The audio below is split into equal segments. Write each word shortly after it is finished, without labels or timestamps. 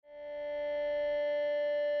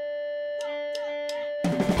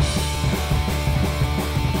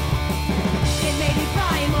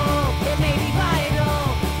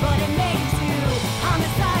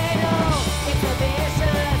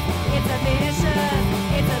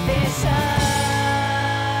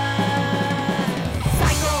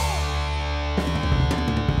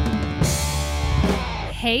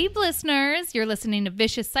Hey, listeners. You're listening to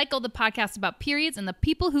Vicious Cycle, the podcast about periods and the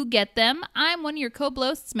people who get them. I'm one of your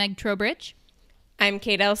co-blosts, Meg Trowbridge. I'm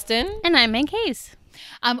Kate Elston. And I'm Meg Hayes.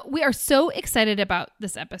 We are so excited about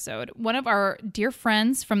this episode. One of our dear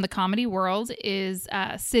friends from the comedy world is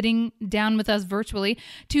sitting down with us virtually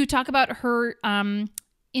to talk about her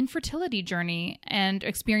infertility journey and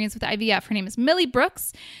experience with IVF. Her name is Millie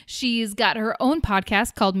Brooks. She's got her own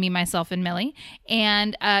podcast called Me, Myself, and Millie.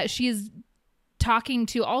 And she is talking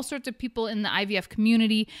to all sorts of people in the IVF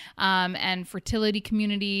community and fertility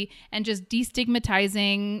community and just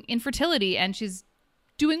destigmatizing infertility. And she's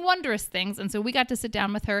doing wondrous things. And so we got to sit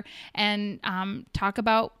down with her and talk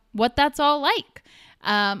about what that's all like.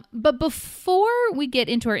 But before we get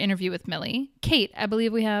into our interview with Millie, Kate, I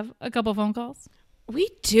believe we have a couple phone calls. We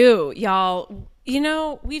do, y'all. You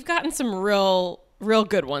know, we've gotten some real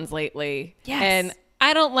good ones lately. Yes. And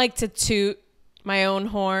I don't like to toot my own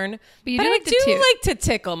horn, But I like do like to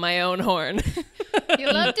tickle my own horn. You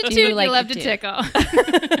love to toot, you love to tickle.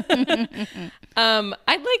 I'd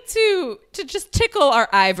like to just tickle our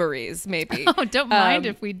ivories, maybe. Oh, don't mind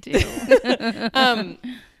if we do.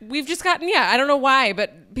 We've just gotten, I don't know why,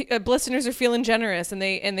 but listeners are feeling generous and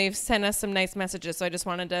they've sent us some nice messages. So I just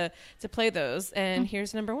wanted to play those. And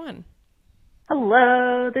here's number one.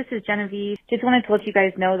 Hello, this is Genevieve. Just wanted to let you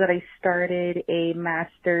guys know that I started a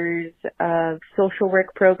Master's of Social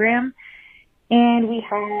Work program, and we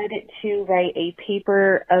had to write a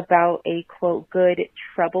paper about a, quote, good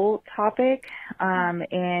trouble topic,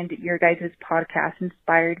 and your guys' podcast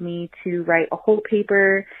inspired me to write a whole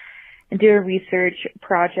paper and do a research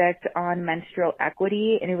project on menstrual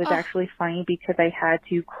equity, and it was actually funny because I had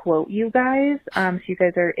to quote you guys. So you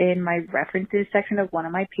guys are in my references section of one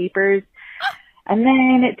of my papers. And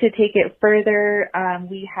then to take it further,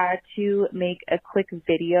 we had to make a quick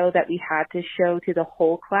video that we had to show to the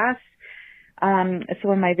whole class.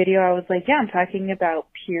 So in my video, I was like, I'm talking about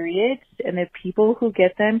periods and the people who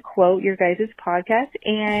get them, quote your guys' podcast,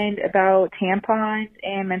 and about tampons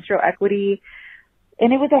and menstrual equity.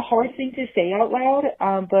 And it was a hard thing to say out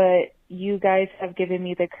loud, but you guys have given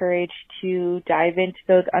me the courage to dive into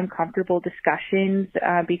those uncomfortable discussions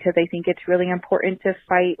because I think it's really important to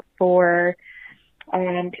fight for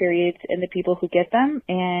periods and the people who get them,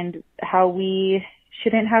 and how we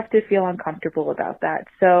shouldn't have to feel uncomfortable about that.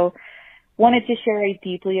 So wanted to share, I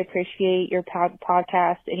deeply appreciate your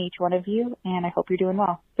podcast and each one of you, and I hope you're doing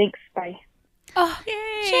well. Thanks. Bye. Oh,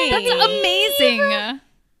 yay. That's amazing.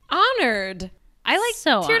 Honored. I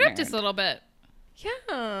So teared up honored. just a little bit.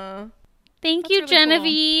 Yeah. Thank That's you, really cool.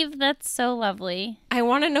 Genevieve. That's so lovely. I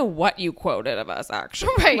want to know what you quoted of us,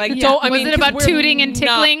 actually. Right. Like, yeah. was it about tooting and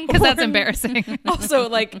tickling? Because that's we're- embarrassing. Also,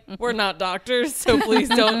 like, we're not doctors, so please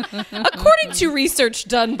don't. According to research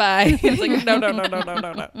done by, it's like,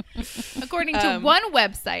 no. According to one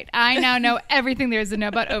website, I now know everything there is to know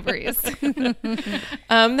about ovaries.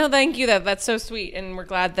 No, thank you. That's so sweet, and we're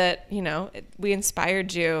glad that we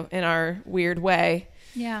inspired you in our weird way.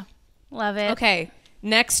 Yeah. Love it. Okay,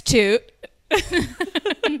 next toot.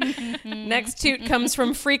 Next toot comes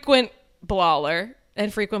from frequent blaller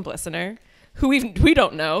and frequent listener, who we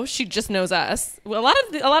don't know. She just knows us. Well,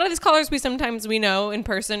 a lot of these callers we know in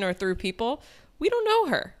person or through people. We don't know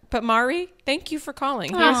her. But Mari, thank you for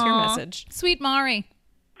calling. Here's your message. Sweet Mari.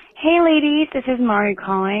 Hey ladies, this is Mari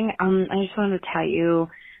calling. I just wanted to tell you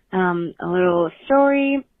a little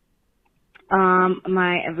story.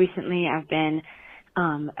 Recently I've been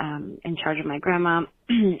in charge of my grandma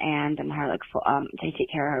and I'm her they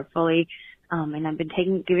take care of her fully. And I've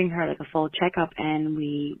been giving her like a full checkup, and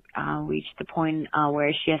we reached the point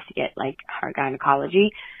where she has to get like her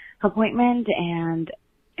gynecology appointment, and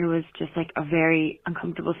it was just like a very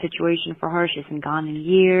uncomfortable situation for her. She hasn't gone in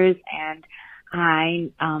years, and I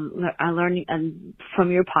learned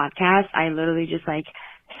from your podcast. I literally just like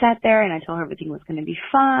sat there and I told her everything was going to be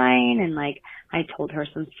fine, and like I told her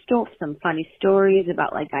some funny stories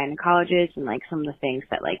about like gynecologists and like some of the things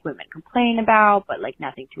that like women complain about, but like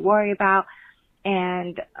nothing to worry about.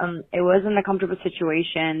 And it wasn't a comfortable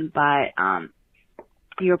situation, but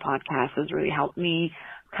your podcast has really helped me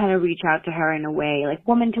kind of reach out to her in a way, like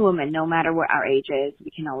woman to woman, no matter what our age is, we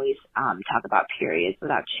can always talk about periods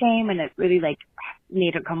without shame, and it really like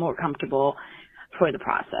made her more comfortable for the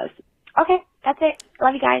process. Okay, that's it.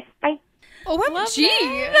 Love you guys. Bye. OMG.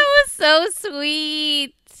 That was so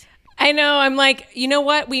sweet. I know. I'm like, you know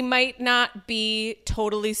what? We might not be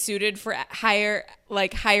totally suited for higher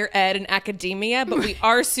ed and academia, but we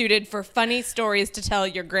are suited for funny stories to tell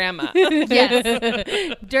your grandma.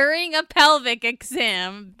 Yes. During a pelvic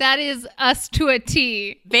exam. That is us to a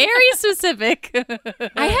T. Very specific.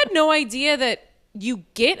 I had no idea that you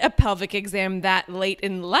get a pelvic exam that late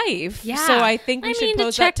in life. Yeah. So I think we should to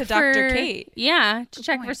pose that check to Dr. for- Kate. Yeah, to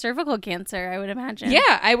check for cervical cancer, I would imagine.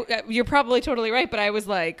 Yeah, you're probably totally right, but I was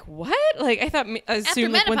like, what? Like I thought, I After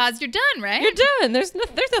assumed like, menopause, you're done, right? you're done. There's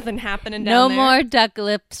nothing happening No down there. more duck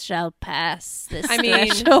lips shall pass this I mean-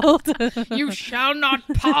 threshold. You shall not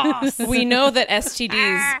pass. We know that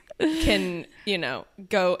STDs can,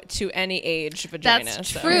 go to any age vagina. That's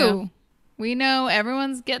so. true. We know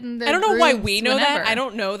everyone's getting their I don't know why grooves we know whenever. that. I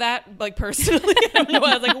don't know that, like, personally. I don't know.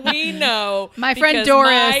 I was like, we know. My friend because Doris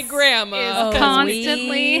my grandma. is Oh,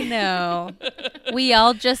 constantly- we know. We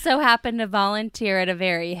all just so happen to volunteer at a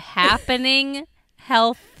very happening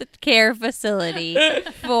health care facility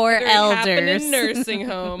for Very elders. happening nursing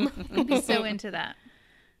home. I'd be so into that.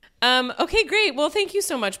 Okay, great. Well, thank you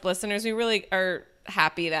so much, listeners. We really are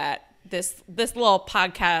happy that this little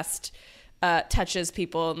podcast touches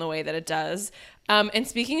people in the way that it does. And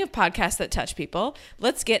speaking of podcasts that touch people,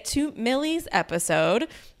 let's get to Millie's episode.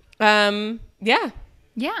 Yeah.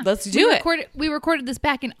 Yeah. Let's do it. We recorded this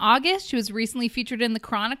back in August. She was recently featured in the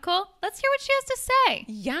Chronicle. Let's hear what she has to say.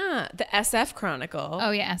 Yeah, the SF Chronicle.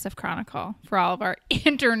 Oh, yeah, SF Chronicle for all of our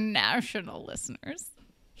international listeners.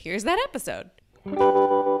 Here's that episode.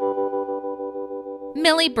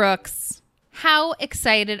 Millie Brooks, how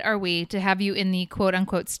excited are we to have you in the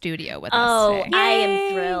quote-unquote studio with us Oh, today? I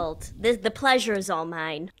am thrilled. The pleasure is all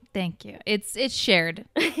mine. Thank you. It's shared.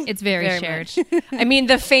 It's very, shared. I mean,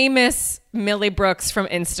 the famous Millie Brooks from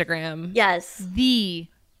Instagram. Yes. The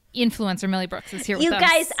influencer Millie Brooks is here with You us.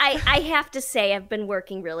 guys, I have to say, I've been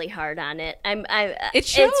working really hard on it. It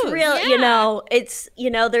shows, It's real, it's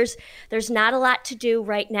there's not a lot to do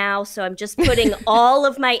right now, so I'm just putting all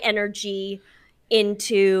of my energy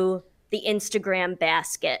into the Instagram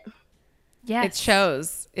basket. Yes. It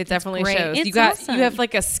shows. It definitely great. shows. It's You awesome. have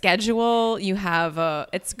like a schedule. You have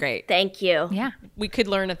it's great. Thank you. Yeah. We could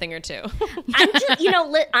learn a thing or two. I'm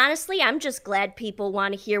just, honestly, I'm just glad people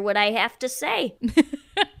want to hear what I have to say.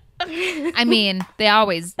 I mean, we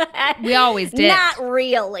always did. Not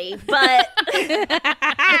really, but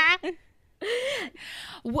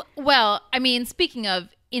Well, I mean, speaking of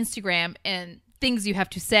Instagram and things you have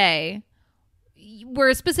to say,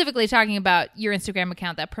 we're specifically talking about your Instagram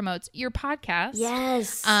account that promotes your podcast.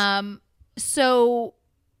 yes. So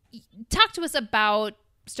talk to us about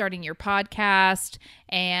starting your podcast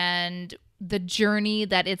and the journey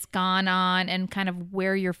that it's gone on and kind of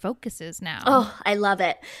where your focus is now. Oh, I love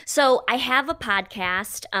it. So I have a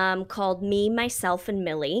podcast called Me, Myself, and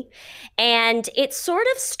Millie. And it sort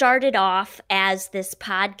of started off as this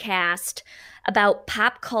podcast about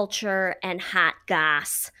pop culture and hot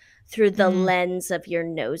goss through the lens of your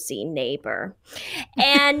nosy neighbor.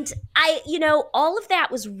 And all of that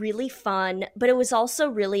was really fun, but it was also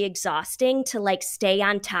really exhausting to like stay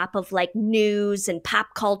on top of like news and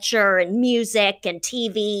pop culture and music and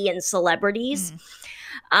TV and celebrities.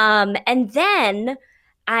 And then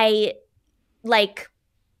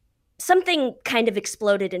something kind of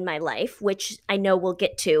exploded in my life, which I know we'll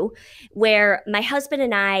get to, where my husband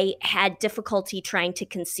and I had difficulty trying to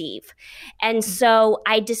conceive. And so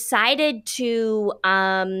I decided to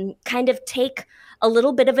kind of take a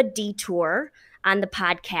little bit of a detour on the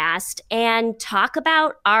podcast and talk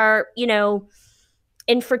about our,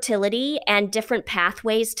 infertility and different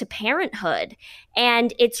pathways to parenthood.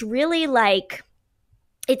 And it's really like,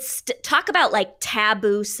 talk about like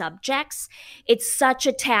taboo subjects. It's such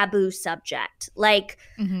a taboo subject. Like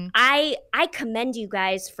I commend you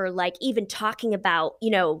guys for like even talking about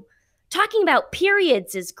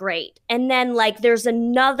periods is great. And then like there's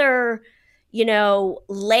another,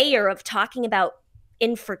 layer of talking about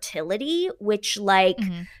infertility, which like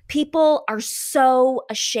people are so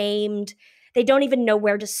ashamed. They don't even know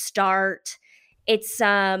where to start. It's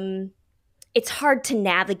hard to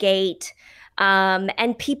navigate. And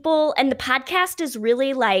the podcast is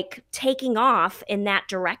really like taking off in that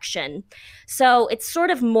direction. So it's sort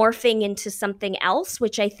of morphing into something else,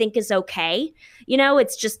 which I think is okay.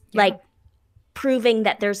 It's just like proving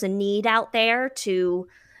that there's a need out there to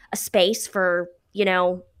a space for,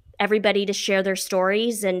 everybody to share their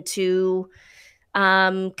stories and to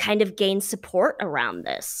kind of gain support around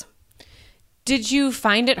this. Did you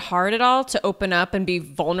find it hard at all to open up and be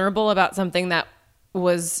vulnerable about something that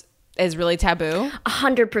is really taboo?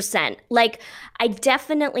 100%. Like, I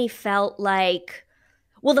definitely felt like,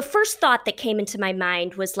 well, the first thought that came into my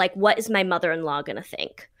mind was like, what is my mother-in-law going to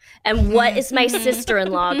think? And what is my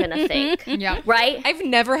sister-in-law going to think? Yeah. Right? I've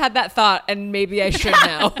never had that thought, and maybe I should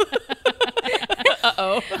now.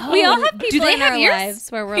 We all have people they in have our ears? lives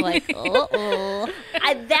where we're like, oh.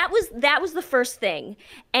 that was the first thing,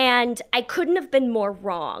 and I couldn't have been more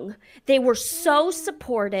wrong. They were so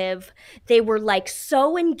supportive. They were like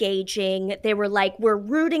so engaging. They were like, we're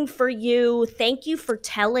rooting for you. Thank you for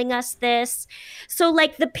telling us this. So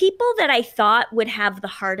like the people that I thought would have the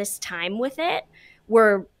hardest time with it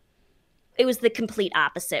was the complete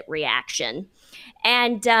opposite reaction.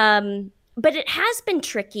 And but it has been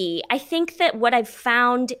tricky. I think that what I've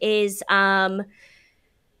found is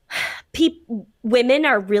women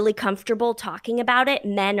are really comfortable talking about it.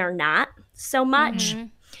 Men are not so much.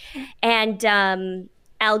 Mm-hmm. And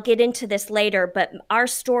I'll get into this later, but our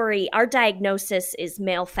diagnosis is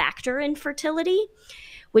male factor infertility,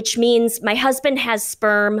 which means my husband has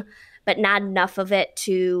sperm, but not enough of it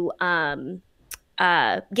to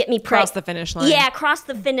get me cross the finish line. Yeah, cross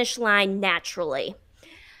the finish line naturally.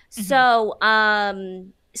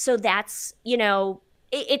 Mm-hmm. So that's,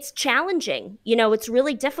 it's challenging. It's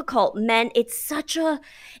really difficult. Men, it's such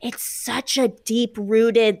a deep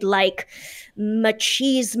rooted like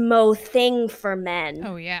machismo thing for men.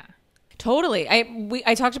 Oh yeah. Totally.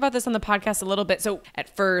 I talked about this on the podcast a little bit. So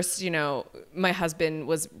at first, my husband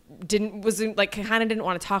didn't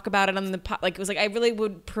want to talk about it on the it was like, I really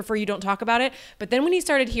would prefer you don't talk about it. But then when he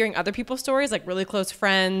started hearing other people's stories, like really close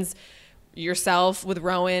friends, yourself with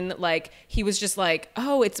Rowan, like he was just like,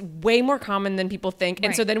 oh, it's way more common than people think.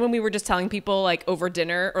 And so then when we were just telling people like over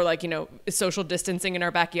dinner or like, social distancing in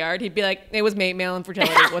our backyard, he'd be like, it was male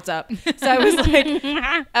infertility. What's up? So I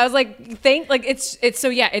was like,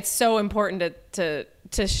 it's so important to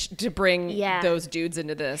bring those dudes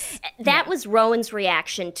into this. That was Rowan's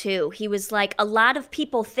reaction too. He was like, a lot of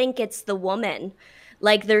people think it's the woman.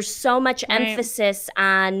 Like there's so much emphasis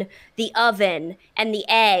on the oven and the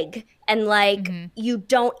egg, and like you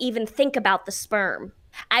don't even think about the sperm.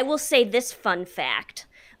 I will say this fun fact.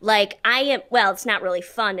 Like it's not really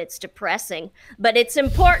fun, it's depressing, but it's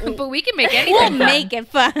important. But we can make anything We'll fun. make it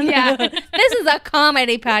fun. Yeah. This is a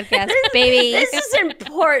comedy podcast, baby. This is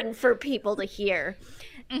important for people to hear.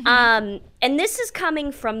 Mm-hmm. And this is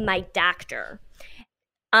coming from my doctor.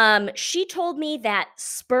 She told me that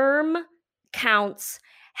sperm counts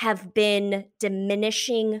have been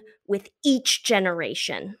diminishing with each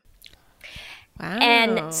generation. Wow.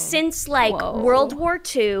 And since World War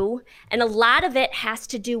II, and a lot of it has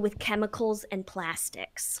to do with chemicals and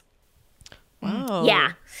plastics. Wow.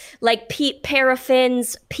 Yeah. Like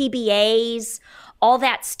paraffins, PBAs, all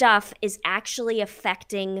that stuff is actually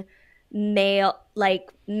affecting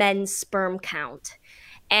men's sperm count.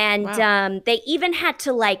 And they even had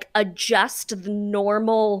to adjust the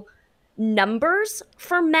normal numbers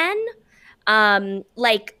for men.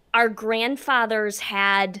 Our grandfathers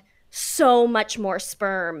had so much more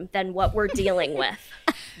sperm than what we're dealing with.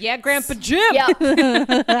 Yeah, Grandpa Jim. Yep.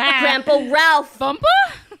 Grandpa Ralph. Bumpa?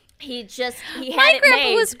 He had My it grandpa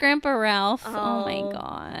made. was Grandpa Ralph. Oh my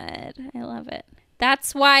God. I love it.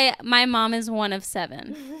 That's why my mom is one of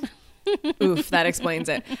 7. Oof, that explains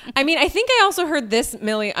it. I mean, I think I also heard this,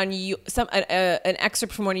 Millie, on you, an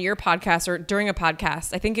excerpt from one of your podcasts or during a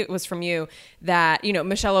podcast. I think it was from you that,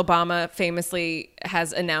 Michelle Obama famously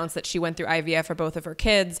has announced that she went through IVF for both of her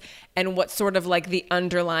kids. And what sort of the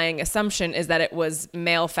underlying assumption is that it was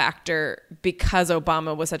male factor because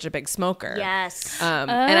Obama was such a big smoker. Yes. But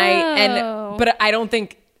I don't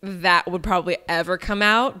think that would probably ever come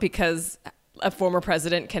out because a former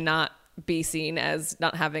president cannot be seen as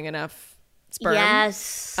not having enough sperm.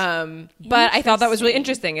 Yes. But I thought that was really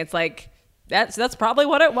interesting. It's like that's probably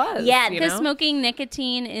what it was. Yeah, because smoking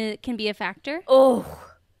nicotine can be a factor. Oh,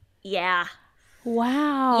 yeah.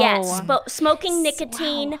 Wow. Yeah, smoking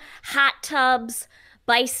nicotine, hot tubs,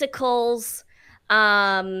 bicycles,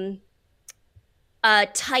 tight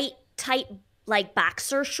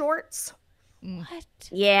boxer shorts. What?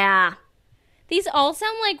 Yeah. These all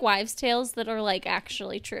sound like wives' tales that are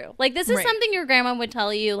actually true. This is something your grandma would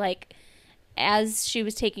tell you as she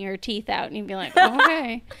was taking her teeth out, and you'd be like,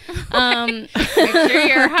 okay. Make sure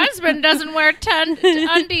your husband doesn't wear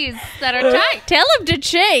undies that are tight. Tell him to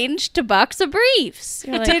change to boxer briefs.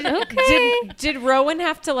 You're like, okay. Did Rowan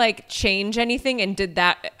have to change anything, and did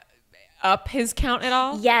that up his count at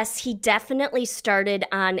all? Yes, he definitely started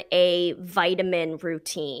on a vitamin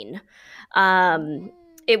routine.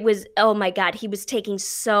 It was, oh my God, he was taking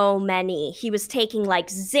so many. He was taking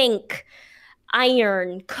zinc,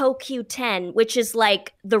 iron, CoQ10, which is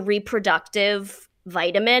the reproductive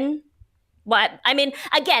vitamin. What? I mean,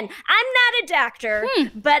 again, I'm not a doctor,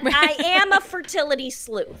 but I am a fertility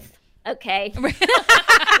sleuth. Okay. Please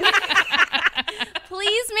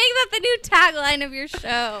make that the new tagline of your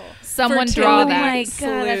show. Someone draw that. Oh my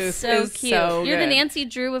God, that's so cute. You're the Nancy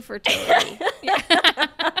Drew of fertility.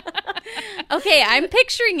 Okay, Okay, I'm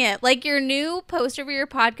picturing it. Like your new poster for your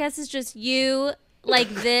podcast is just you like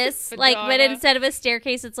this, like, but instead of a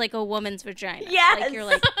staircase, it's like a woman's vagina. Yes. Like you're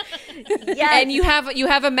like, Yes. And you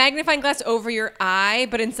have a magnifying glass over your eye,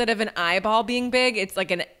 but instead of an eyeball being big, it's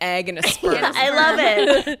like an egg and a sperm. I love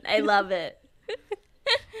it. I love it.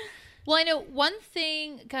 Well, I know one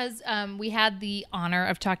thing because we had the honor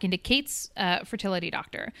of talking to Kate's fertility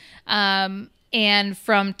doctor. And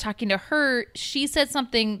from talking to her, she said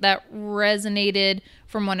something that resonated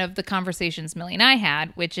from one of the conversations Millie and I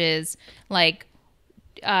had, which is like,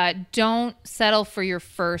 don't settle for your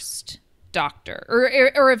first doctor,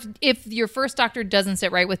 or if your first doctor doesn't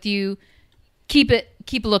sit right with you, keep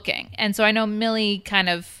looking. And so I know Millie kind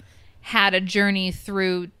of had a journey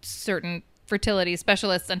through certain fertility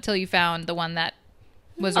specialists until you found the one that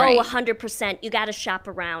was right. Oh, 100%. You got to shop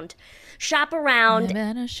around. Shop around. You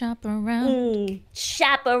better shop around.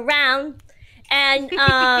 Shop around. And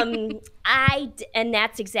and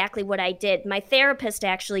that's exactly what I did. My therapist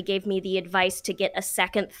actually gave me the advice to get a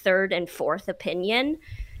second, third, and fourth opinion.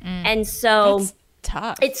 And so That's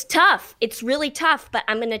tough. it's tough. It's really tough. But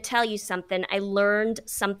I'm going to tell you something. I learned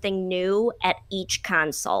something new at each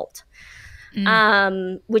consult,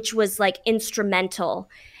 which was like instrumental.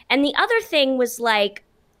 And the other thing was like,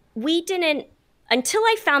 until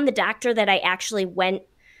I found the doctor that I actually went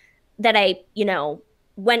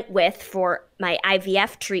with for my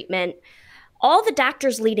IVF treatment, all the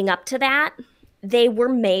doctors leading up to that, they were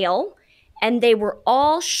male and they were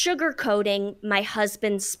all sugarcoating my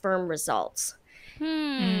husband's sperm results.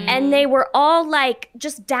 And they were all like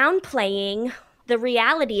just downplaying the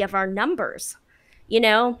reality of our numbers,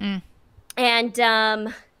 And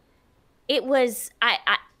it was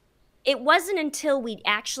it wasn't until we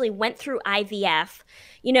actually went through IVF.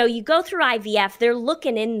 You go through IVF, they're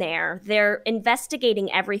looking in there. They're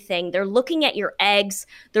investigating everything. They're looking at your eggs.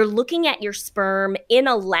 They're looking at your sperm in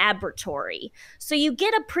a laboratory. So you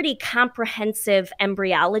get a pretty comprehensive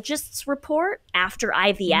embryologist's report after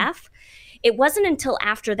IVF. It wasn't until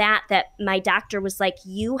after that my doctor was like,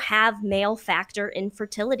 you have male factor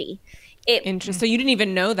infertility. Interesting. So you didn't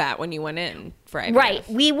even know that when you went in for IVF. Right.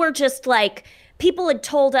 We were just like, people had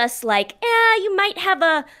told us like, you might have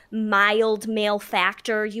a mild male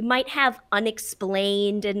factor. You might have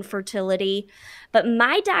unexplained infertility. But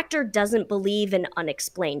my doctor doesn't believe in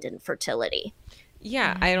unexplained infertility.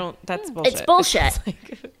 Yeah, I don't. That's bullshit. It's bullshit. It's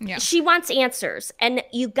like, Yeah. She wants answers. And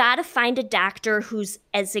you got to find a doctor who's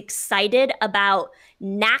as excited about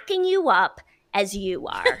knocking you up as you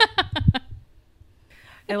are.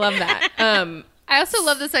 I love that. I also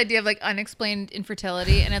love this idea of like unexplained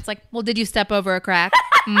infertility, and it's like, well, did you step over a crack?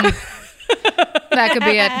 That could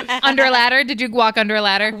be it. Under a ladder? Did you walk under a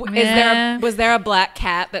ladder? Was there a black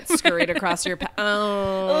cat that scurried across your path?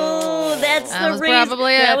 Oh, that's That the was reason.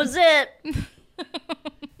 probably That it. was it.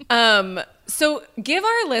 So give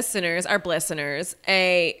our listeners,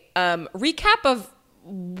 a recap of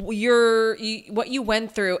what you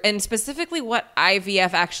went through, and specifically what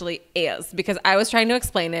IVF actually is, because I was trying to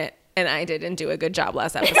explain it and I didn't do a good job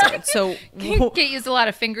last episode. So Kate used a lot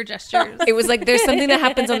of finger gestures. it was like there's something that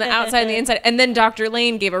happens on the outside and the inside, and then Dr.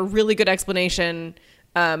 Lane gave a really good explanation.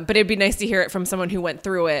 But it'd be nice to hear it from someone who went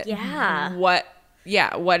through it. Yeah. What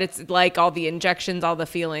it's like, all the injections, all the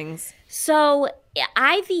feelings. So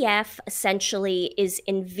IVF essentially is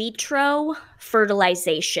in vitro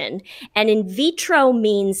fertilization, and in vitro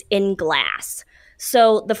means in glass.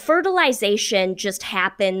 So the fertilization just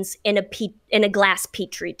happens in a glass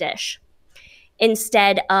petri dish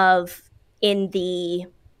instead of in the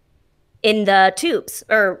tubes,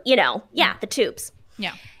 or the tubes.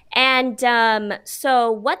 Yeah. And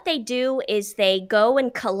so what they do is they go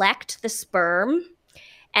and collect the sperm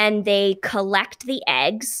and they collect the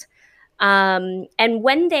eggs. And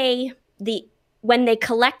when they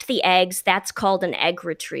collect the eggs, that's called an egg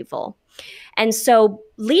retrieval. And so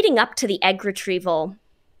leading up to the egg retrieval,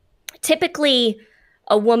 typically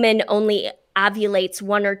a woman only ovulates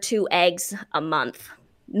 1 or 2 eggs a month,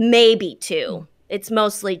 maybe 2. It's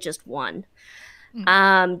mostly just 1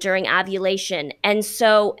 during ovulation. And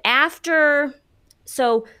so they're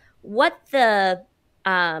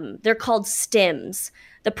called stims.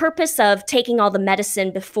 The purpose of taking all the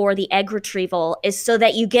medicine before the egg retrieval is so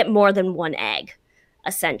that you get more than 1 egg,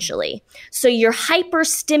 essentially. So you're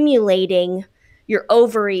hyper-stimulating your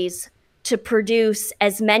ovaries to produce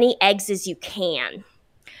as many eggs as you can,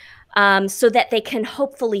 so that they can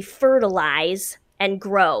hopefully fertilize and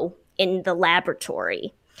grow in the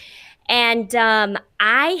laboratory. And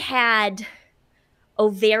I had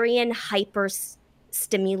ovarian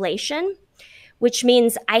hyperstimulation, which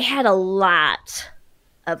means I had a lot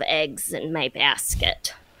of eggs in my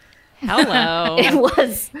basket. Hello. It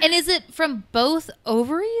was, And is it from both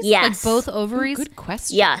ovaries? Yes. Like both ovaries? Good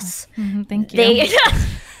question. yes. Mhm, thank you. They,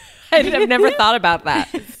 I've never thought about that.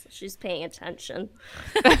 she's paying attention.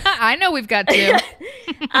 I know we've got two.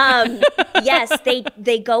 Yes,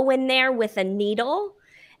 they go in there with a needle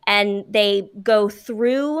and they go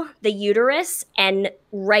through the uterus and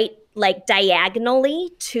right like diagonally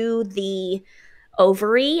to the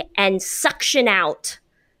ovary and suction out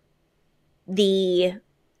the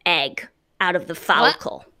egg out of the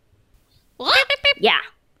follicle. What? Yeah.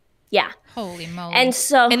 Yeah. Holy moly. And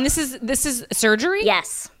so And this is surgery?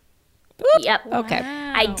 yes. Yep. Okay.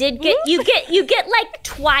 I did get you get like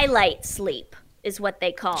twilight sleep is what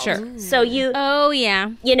they call. Sure. So Oh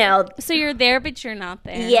yeah. you know, So you're there, but you're not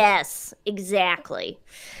there. yes, exactly.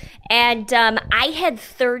 And I had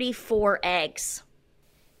 34 eggs,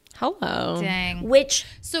 Hello. Dang. which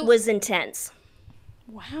So- was intense.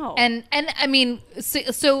 Wow. And I mean,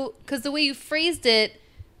 so because the way you phrased it,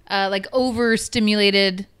 like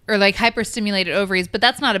overstimulated or like hyperstimulated ovaries, but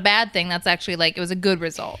that's not a bad thing. That's actually like it was a good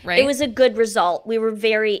result, right? It was a good result. We were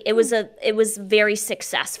it was very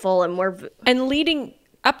successful, and And leading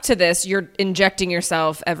up to this, you're injecting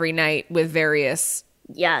yourself every night with various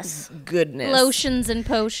yes. goodness. Lotions and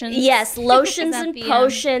potions. Yes, lotions that and the,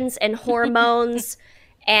 potions and hormones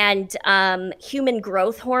and human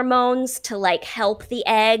growth hormones to like help the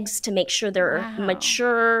eggs to make sure they're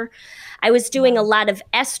mature. I was doing a lot of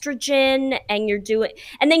estrogen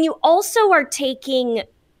and then you also are taking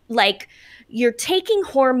you're taking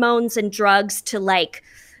hormones and drugs to like,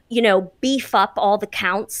 you know, beef up all the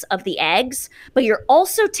counts of the eggs, but you're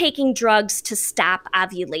also taking drugs to stop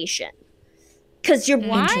ovulation. Cuz you're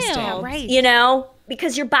Wild. Right. you know,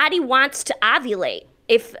 because your body wants to ovulate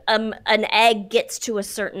if an egg gets to a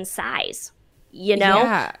certain size, you know?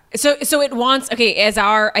 Yeah. So it wants, okay, as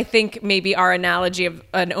I think maybe our analogy of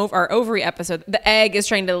our ovary episode, the egg is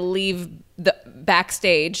trying to leave the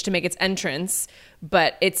backstage to make its entrance,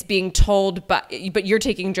 but it's being told, but you're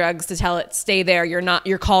taking drugs to tell it, stay there.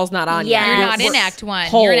 Your call's not on Yeah. yet. You're not in Act 1.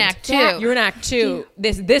 Hold. You're in Act 2. You're in Act 2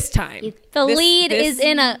 this time. The This- lead this-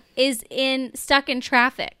 is stuck in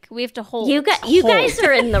traffic. We have to hold. You guys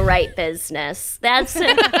are in the right business. That's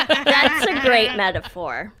a great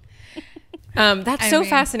metaphor. That's so mean-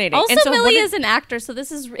 fascinating. Also, And so Millie what is an actor, so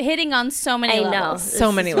this is hitting on so many I know. levels. This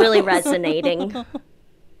So many is really resonating.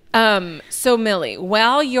 So Millie,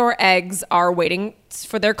 while your eggs are waiting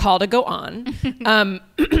for their call to go on,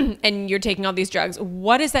 and you're taking all these drugs,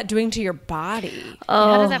 what is that doing to your body?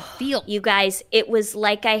 How does that feel? You guys, it was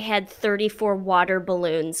like I had 34 water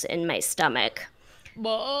balloons in my stomach.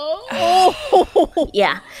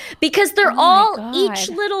 Yeah. Because they're God. each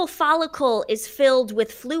little follicle is filled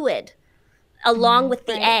with fluid along with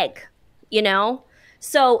the egg, you know?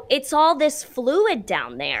 So it's all this fluid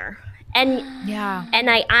down there. And Yeah. and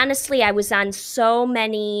I was on so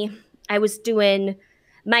many, I was doing,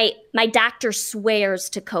 my doctor swears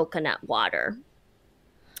to coconut water.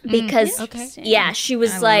 Because, yeah, she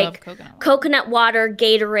was I love like, coconut water. coconut water,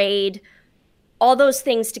 Gatorade, all those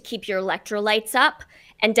things to keep your electrolytes up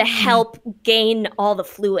and to help gain all the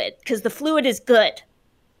fluid. Because the fluid is good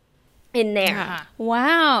in there.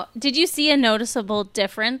 Wow. Did you see a noticeable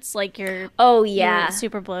difference? Like you're Oh, yeah.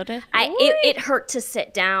 super bloated? It hurt to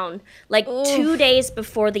sit down. Like 2 days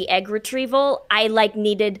before the egg retrieval, I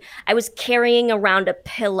was carrying around a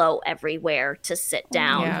pillow everywhere to sit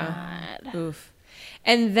down. Yeah. Oof.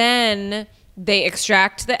 And then they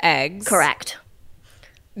extract the eggs. Correct.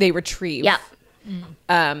 They retrieve. Yep.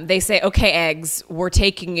 They say, okay, eggs, we're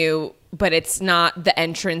taking you, but it's not the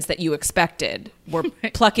entrance that you expected. We're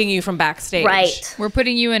plucking you from backstage. Right. We're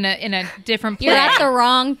putting you in a different place. You're at the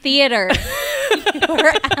wrong theater. You're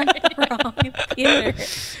at the wrong theater.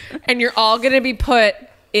 And you're all going to be put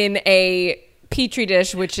in a petri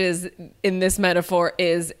dish, which is, in this metaphor,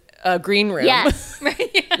 is a green room. Yes.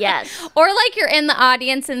 Yes. Or like you're in the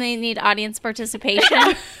audience and they need audience participation.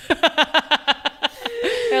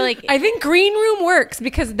 They're like, I think green room works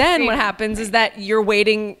because then what happens is that you're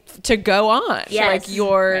waiting to go on. Yes. Like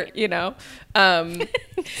you're, you know.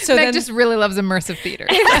 So Meg then just really loves immersive theater.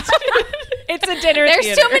 it's a dinner there's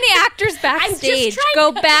theater. too many actors backstage. trying-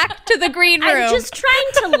 Go back to the green room. I'm just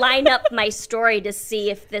trying to line up my story to see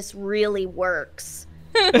if this really works.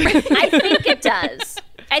 I think it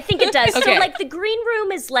does. So Okay. like the green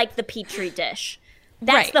room is like the petri dish.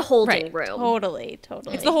 That's Right, the holding right. room. Totally.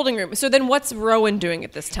 It's the holding room. So then what's Rowan doing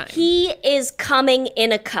at this time? He is coming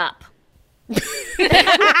in a cup.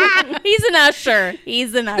 He's an usher.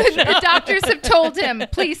 He's an usher. The doctors have told him,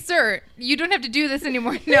 please, sir, you don't have to do this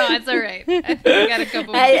anymore. No, it's all right. I think I got a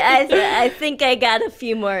couple more. I think I got a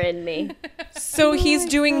few more in me. So he's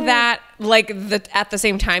doing that at the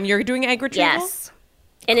same time you're doing egg retrieval? Yes.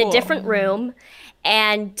 In a different room.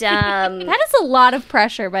 And that is a lot of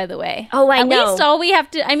pressure, by the way. Oh, I At know. least all we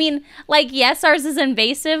have to, I mean, like, yes, ours is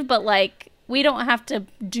invasive, but like, we don't have to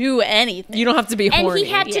do anything. You don't have to be and horny.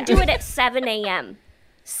 he had to do it at 7 a.m.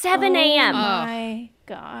 7 a.m. Oh my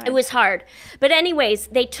God. It was hard. But anyways,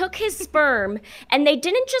 they took his sperm and they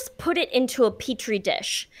didn't just put it into a petri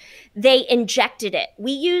dish. They injected it.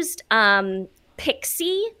 We used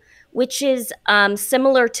Pixie, which is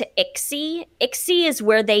similar to ICSI. ICSI is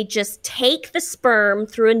where they just take the sperm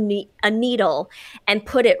through a needle and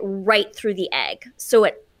put it right through the egg. So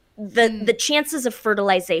the chances of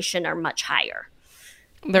fertilization are much higher.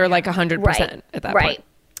 They're like 100% at that point.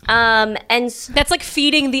 And That's like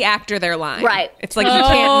feeding the actor their line. Right. It's like you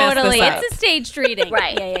can't mess this up. It's a staged reading.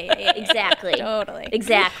 Right. Yeah. Exactly. Totally.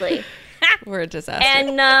 Exactly. We're a disaster.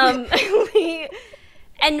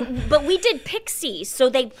 And but we did Pixie, so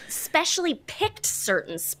they specially picked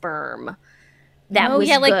certain sperm that was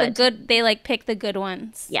like good. the good. They like pick the good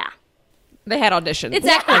ones. Yeah. They had auditions. It's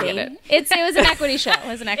equity. It was an equity show. It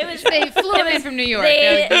was an equity show. They flew him in from New York.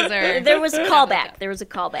 There was a callback. There was a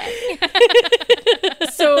callback.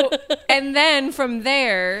 So, and then from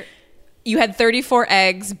there, you had 34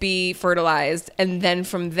 eggs be fertilized, and then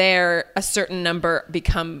from there, a certain number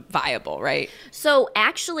become viable, right? So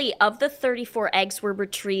actually, of the 34 eggs were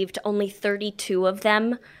retrieved, only 32 of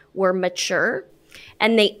them were mature,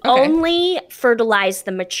 and they only fertilized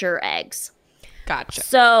the mature eggs. Gotcha.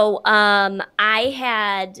 So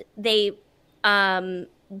they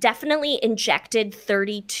definitely injected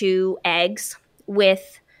 32 eggs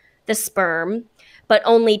with the sperm, but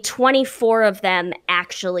only 24 of them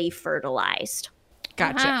actually fertilized.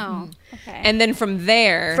 Gotcha. Wow. Okay. And then from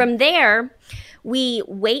there, we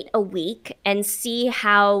wait a week and see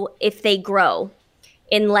if they grow.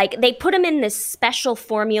 They put them in this special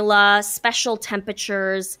formula, special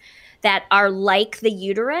temperatures that are like the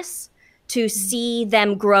uterus to see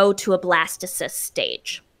them grow to a blastocyst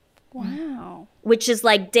stage. Wow. Which is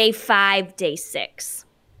like day 5, day 6.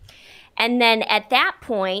 And then at that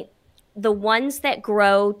point, the ones that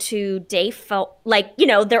grow to day 4,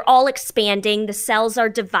 they're all expanding. The cells are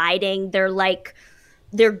dividing. They're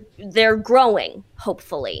growing,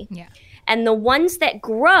 hopefully. Yeah. And the ones that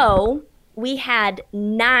grow, we had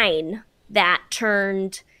 9 that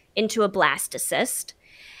turned into a blastocyst.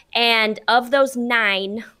 And of those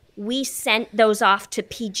 9, we sent those off to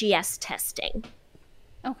PGS testing.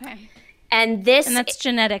 Okay. And that's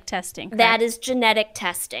genetic testing. Correct? That is genetic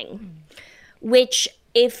testing, which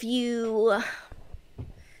it's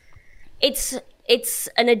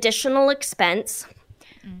an additional expense,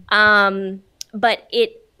 but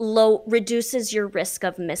it reduces your risk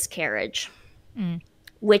of miscarriage,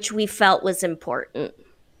 which we felt was important.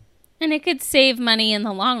 And it could save money in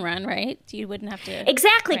the long run, right? You wouldn't have to...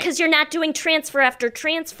 Exactly, because you're not doing transfer after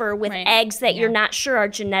transfer with eggs that you're not sure are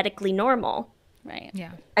genetically normal. Right.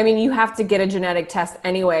 Yeah. I mean, you have to get a genetic test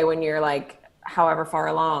anyway when you're like however far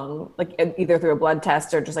along, like either through a blood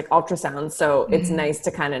test or just like ultrasound. So it's nice to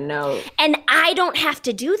kind of know. And I don't have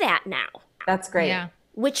to do that now. That's great. Yeah.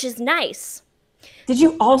 Which is nice. Did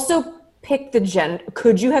you also pick the gender?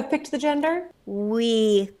 Could you have picked the gender?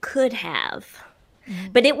 We could have.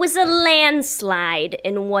 But it was a landslide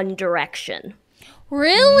in one direction.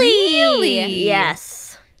 Really?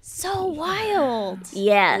 Yes. So wild.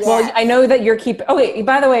 Yes. Well, I know that you're keeping... Okay,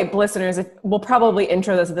 by the way, listeners, we'll probably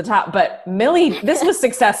intro this at the top, but Millie, this was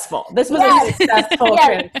successful. This was a successful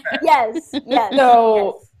transfer. Yes.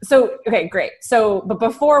 So, okay, great. So, but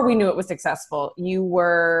before we knew it was successful, you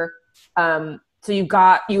were... you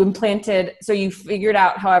implanted... So you figured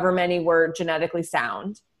out however many were genetically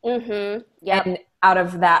sound. Mm-hmm. Yep. And out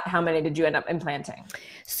of that, how many did you end up implanting?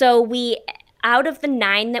 So out of the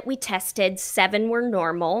 9 that we tested, 7 were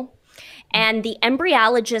normal. And the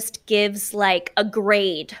embryologist gives like a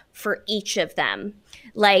grade for each of them,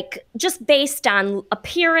 like just based on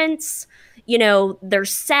appearance, their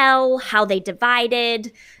cell, how they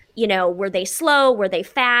divided, were they slow, were they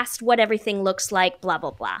fast, what everything looks like, blah,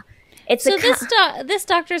 blah, blah. This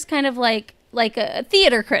doctor's kind of like a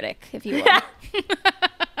theater critic, if you will.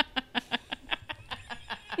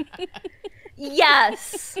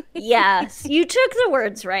 Yes. You took the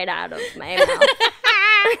words right out of my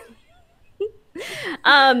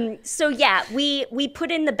mouth. So yeah, we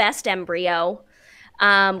put in the best embryo,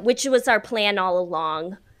 which was our plan all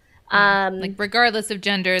along. Like regardless of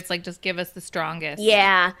gender, it's like just give us the strongest.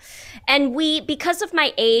 Yeah. And because of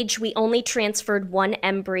my age, we only transferred one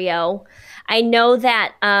embryo. I know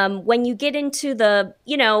that when you get into the,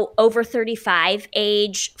 over 35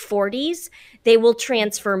 age, 40s, they will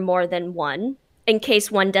transfer more than one in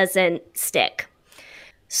case one doesn't stick.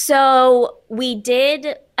 So we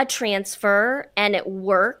did a transfer and it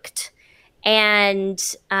worked. And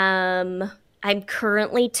I'm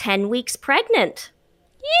currently 10 weeks pregnant.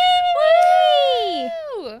 Yay!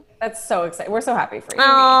 That's so exciting. We're so happy for you.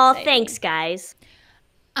 Oh, thanks, guys.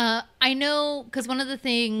 I know because one of the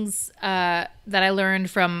things that I learned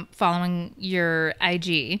from following your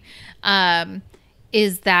IG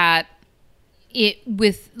is that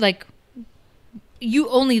you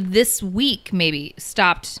only this week maybe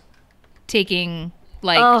stopped taking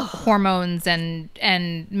hormones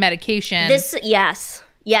and medication.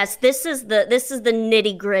 Yes, this is the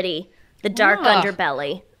nitty gritty, the dark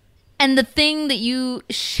underbelly. And the thing that you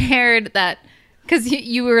shared that, because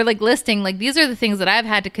you were listing, these are the things that I've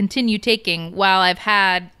had to continue taking while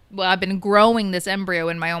I've been growing this embryo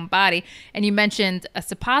in my own body. And you mentioned a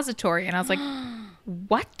suppository, and I was like,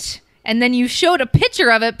 what? And then you showed a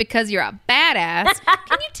picture of it because you're a badass.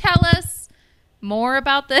 Can you tell us more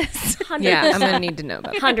about this? 100%. Yeah, I'm going to need to know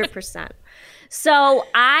about it. 100%. So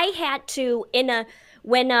I had to,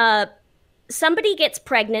 when somebody gets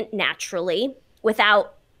pregnant naturally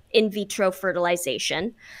without in vitro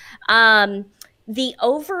fertilization, the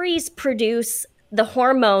ovaries produce the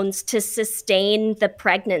hormones to sustain the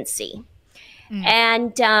pregnancy.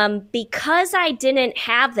 And because I didn't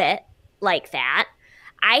have it like that,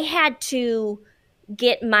 I had to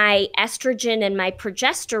get my estrogen and my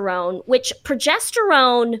progesterone, which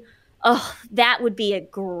progesterone, that would be a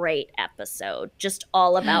great episode. Just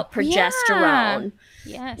all about progesterone.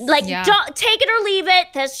 Yes. Don't take it or leave it.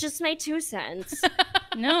 That's just my 2 cents.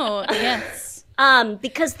 No, yes.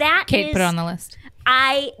 Because that Kate, put it on the list.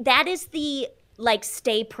 that is the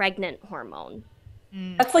stay pregnant hormone.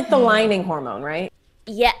 That's like the lining hormone, right?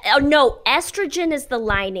 Yeah. Oh, no, estrogen is the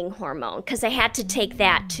lining hormone because I had to take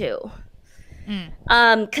that too.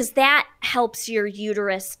 Because that helps your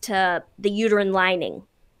uterus the uterine lining,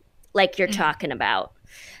 like you're talking about.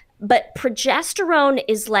 But progesterone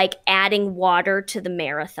is like adding water to the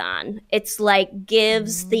marathon. It's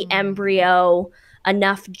gives the embryo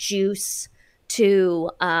enough juice to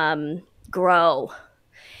grow.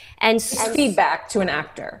 And Feedback to an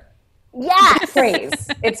actor. Yes. Praise.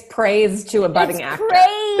 It's praise to a budding actor.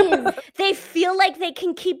 Praise. They feel like they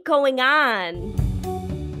can keep going on.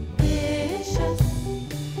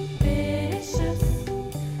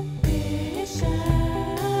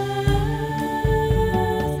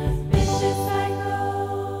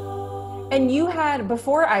 And you had,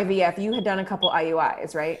 before IVF, you had done a couple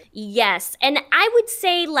IUIs, right? Yes. And I would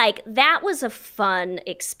say that was a fun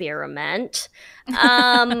experiment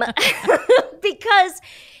because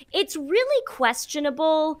it's really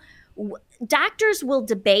questionable. Doctors will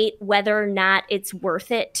debate whether or not it's worth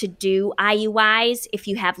it to do IUIs if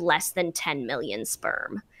you have less than 10 million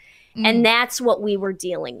sperm. And that's what we were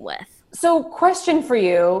dealing with. So question for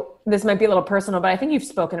you, this might be a little personal, but I think you've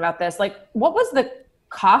spoken about this. What was the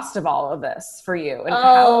cost of all of this for you? And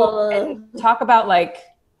and talk about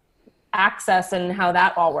access and how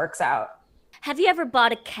that all works out. Have you ever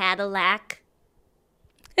bought a Cadillac?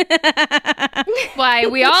 Why,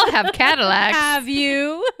 we all have Cadillacs. Have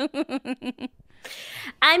you?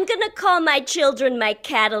 I'm going to call my children my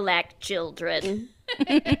Cadillac children.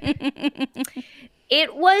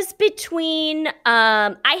 It was between,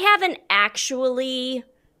 I haven't actually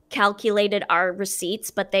calculated our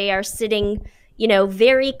receipts, but they are sitting,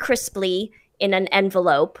 very crisply in an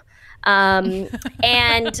envelope.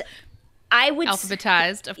 And I would...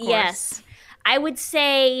 Alphabetized, of course. Yes. I would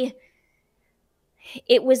say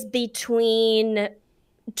it was between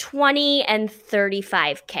 20 and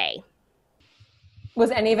 35K.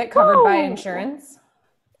 Was any of it covered by insurance?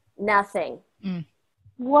 Nothing.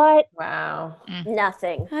 What? Wow.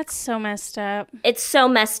 Nothing. That's so messed up. It's so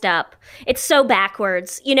messed up. It's so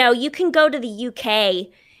backwards. You can go to the UK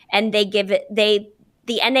and the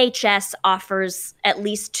NHS offers at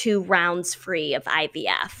least 2 rounds free of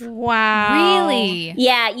IVF. Wow. Really?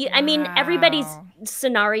 Yeah, I mean, everybody's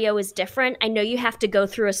scenario is different. I know you have to go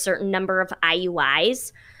through a certain number of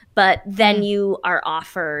IUIs, but then you are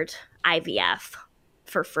offered IVF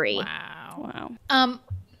for free. Wow.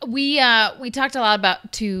 We talked a lot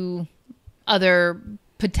about to other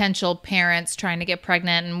potential parents trying to get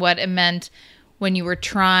pregnant and what it meant when you were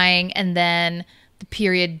trying and then the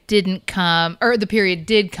period didn't come, or the period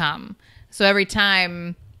did come. So every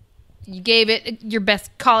time you gave it your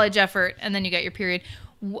best college effort and then you got your period.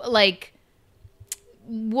 like,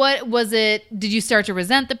 what was it? Did you start to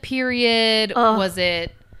resent the period? Was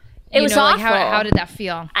it? It was awful. How did that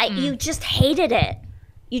feel? You just hated it.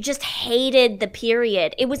 You just hated the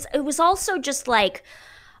period. It was also just like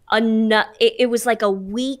it was like a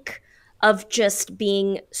week of just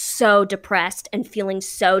being so depressed and feeling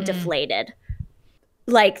so deflated.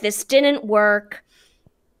 Like, this didn't work.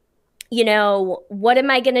 You know, what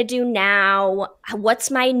am I going to do now?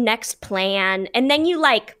 What's my next plan? And then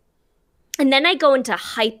and then I go into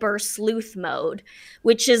hyper sleuth mode,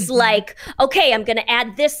 which is like, okay, I'm going to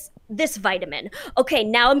add this vitamin. Okay,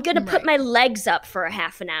 now I'm going to put my legs up for a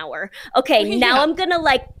half an hour. Okay, now I'm going to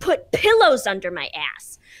like put pillows under my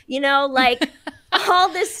ass. You know, like all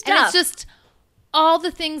this stuff. And it's just all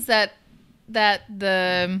the things that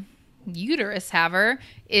the uterus haver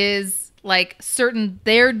is like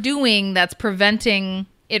they're doing that's preventing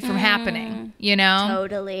it from happening, you know?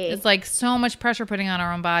 Totally. It's like so much pressure putting on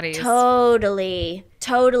our own bodies. Totally.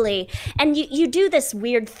 And you do this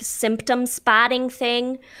weird symptom spotting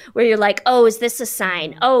thing where you're like, oh, is this a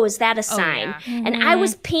sign? Oh, is that a sign? Yeah. And I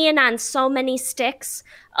was peeing on so many sticks.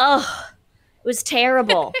 Oh, it was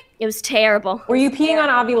terrible. It was terrible. Were you peeing on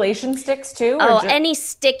ovulation sticks too? Any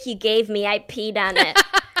stick you gave me, I peed on it.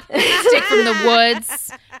 Stick from the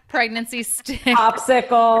woods, pregnancy stick.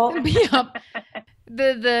 Popsicle. Yep.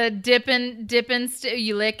 The dipping,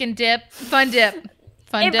 you lick and dip. Fun dip stick.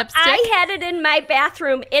 I had it in my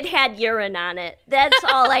bathroom, it had urine on it. That's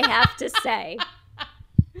all I have to say.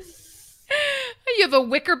 You have a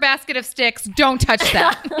wicker basket of sticks. Don't touch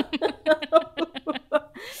that.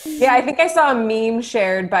 Yeah, I think I saw a meme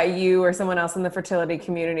shared by you or someone else in the fertility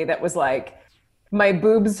community that was like, my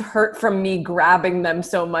boobs hurt from me grabbing them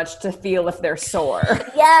so much to feel if they're sore.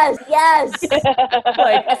 Yes. Which is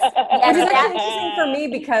actually interesting for me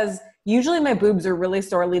because usually my boobs are really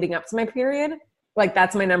sore leading up to my period. Like,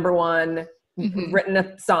 that's my number one, written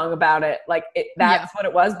a song about it. Like, that's what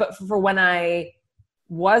it was. But for when I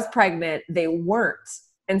was pregnant, they weren't.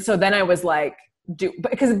 And so then I was like,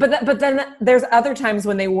 but then there's other times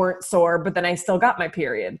when they weren't sore, but then I still got my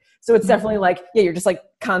period. So it's definitely like, you're just like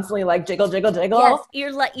constantly like jiggle. Yes,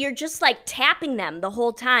 you're just like tapping them the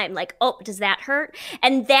whole time. Like, oh, does that hurt?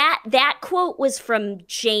 And that quote was from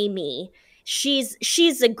Jamie. She's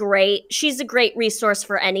a great resource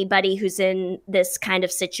for anybody who's in this kind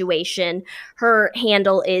of situation. Her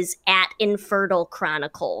handle is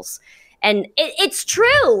 @InfertileChronicles. And it's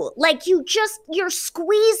true. Like, you're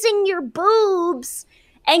squeezing your boobs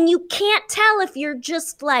and you can't tell if you're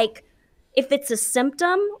just like, if it's a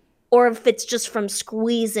symptom or if it's just from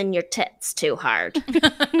squeezing your tits too hard.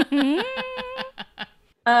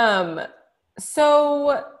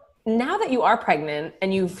 So now that you are pregnant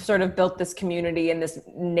and you've sort of built this community and this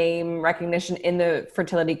name recognition in the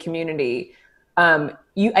fertility community, I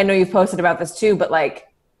know you've posted about this too, but like,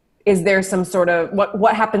 is there some sort of,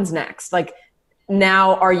 what happens next? Like,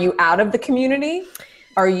 now are you out of the community?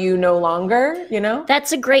 Are you no longer, you know?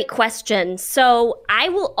 That's a great question. So I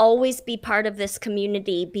will always be part of this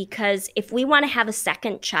community because if we want to have a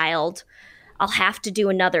second child, I'll have to do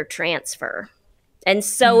another transfer. And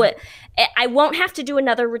so I won't have to do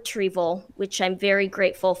another retrieval, which I'm very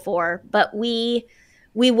grateful for, but we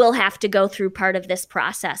will have to go through part of this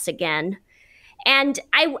process again. And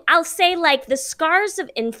I'll say, like, the scars of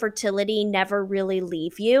infertility never really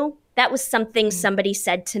leave you. That was something somebody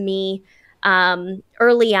said to me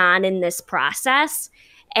early on in this process.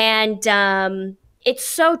 And it's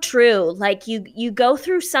so true. Like, you go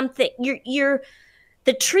through something,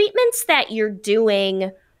 the treatments that you're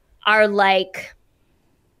doing are like,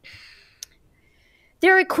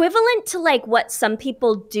 they're equivalent to like what some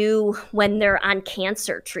people do when they're on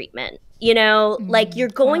cancer treatment. You know, like, you're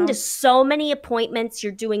going to so many appointments,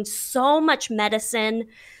 you're doing so much medicine,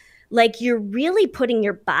 like, you're really putting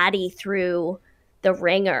your body through the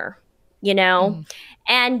ringer, you know?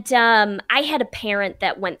 And I had a parent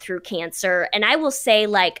that went through cancer, and I will say,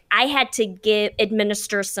 like, I had to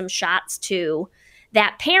administer some shots to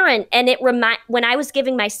that parent, and when I was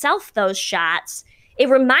giving myself those shots, it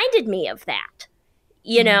reminded me of that,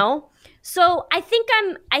 you know? So I think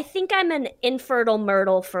I'm an infertile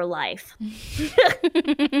myrtle for life.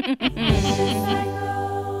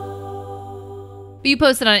 You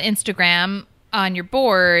posted on Instagram on your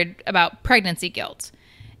board about pregnancy guilt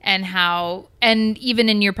and even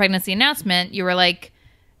in your pregnancy announcement, you were like,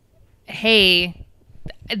 hey,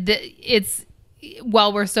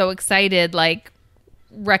 while we're so excited, like,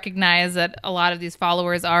 recognize that a lot of these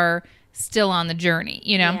followers are still on the journey,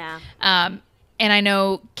 you know? Yeah. And I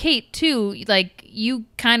know Kate too, like, you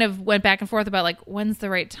kind of went back and forth about like, when's the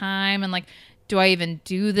right time? And like, do I even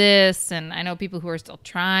do this? And I know people who are still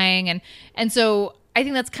trying. And so I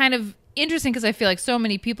think that's kind of interesting because I feel like so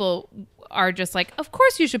many people are just like, of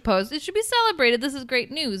course you should post. It should be celebrated. This is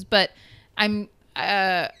great news. But I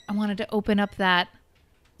wanted to open up that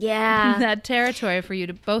that territory for you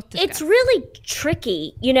to both discuss. It's really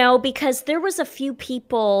tricky, because there was a few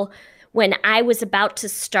people when I was about to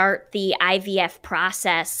start the IVF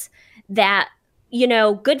process that,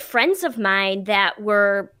 good friends of mine that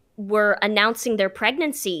were announcing their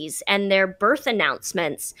pregnancies and their birth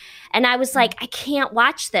announcements. And I was like, I can't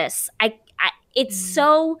watch this. It's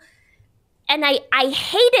so, and I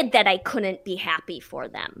hated that I couldn't be happy for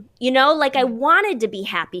them, I wanted to be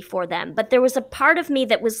happy for them, but there was a part of me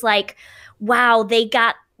that was like, wow, they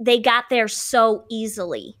got there so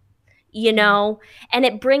easily, and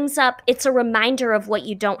it brings up, it's a reminder of what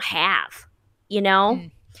you don't have,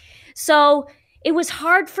 So it was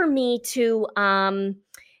hard for me to,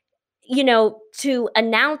 to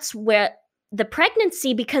announce the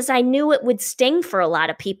pregnancy because I knew it would sting for a lot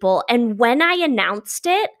of people. And when I announced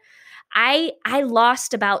it, I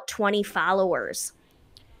lost about 20 followers.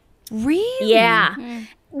 Really? Yeah. Mm.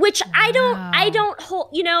 Which I don't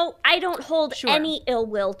hold Sure. any ill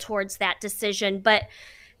will towards that decision, but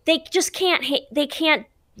they just can't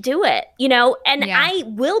do it, and I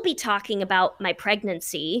will be talking about my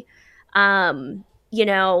pregnancy,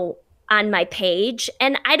 on my page,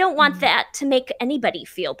 and I don't want that to make anybody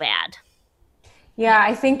feel bad. Yeah,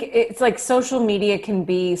 I think it's like social media can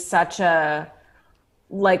be such a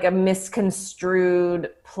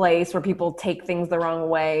misconstrued place where people take things the wrong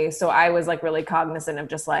way. So I was like really cognizant of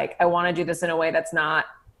just like, I want to do this in a way that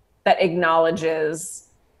acknowledges,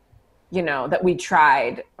 that we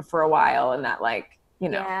tried for a while and that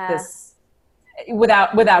this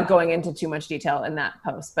without going into too much detail in that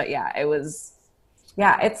post. But it's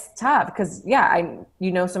tough because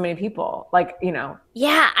so many people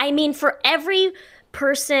Yeah. I mean, for every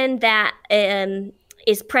person that,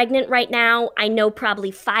 is pregnant right now, I know probably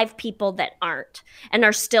 5 people that aren't and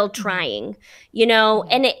are still trying,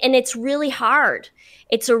 and it's really hard.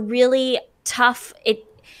 It's a really tough,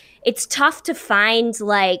 it's tough to find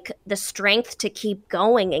the strength to keep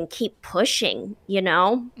going and keep pushing,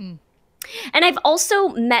 And I've also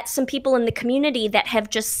met some people in the community that have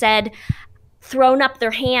just thrown up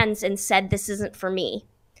their hands and said, this isn't for me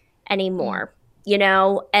anymore.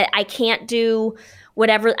 I can't do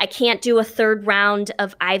whatever. I can't do a 3rd round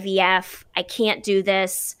of IVF. I can't do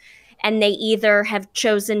this. And they either have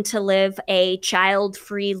chosen to live a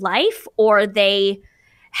child-free life or they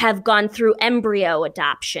have gone through embryo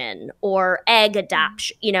adoption or egg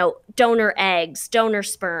adoption, donor eggs, donor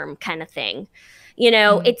sperm kind of thing.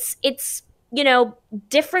 It's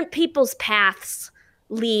different people's paths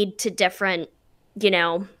lead to different,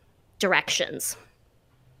 directions.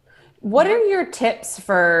 What are your tips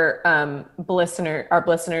for our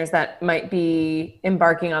listeners that might be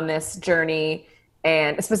embarking on this journey,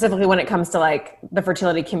 and specifically when it comes to the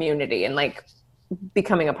fertility community and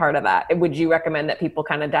becoming a part of that? Would you recommend that people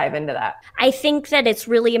kind of dive into that? I think that it's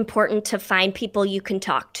really important to find people you can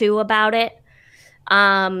talk to about it.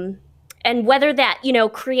 And whether that,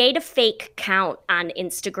 create a fake account on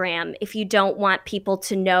Instagram if you don't want people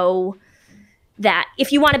to know that,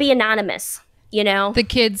 if you want to be anonymous. The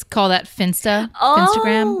kids call that Finsta. Oh,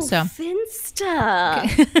 Instagram. So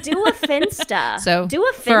Finsta. Do a Finsta. So do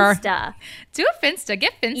a Finsta. Do a Finsta.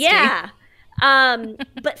 Get Finsta. Yeah.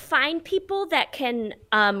 But find people that can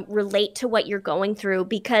relate to what you're going through,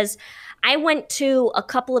 because I went to a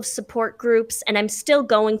couple of support groups and I'm still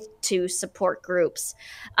going to support groups.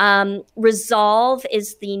 Resolve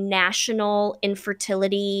is the National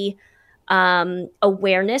Infertility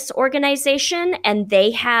Awareness Organization, and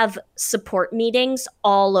they have support meetings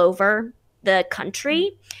all over the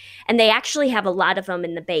country, and they actually have a lot of them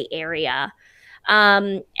in the Bay Area.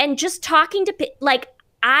 And just talking to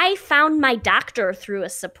I found my doctor through a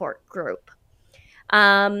support group.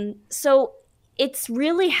 So it's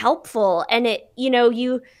really helpful, and you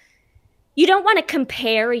don't want to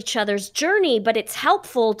compare each other's journey, but it's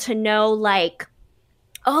helpful to know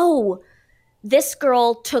oh, this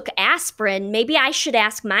girl took aspirin. Maybe I should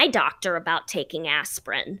ask my doctor about taking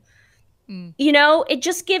aspirin. It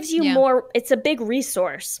just gives you more. It's a big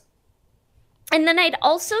resource. And then I'd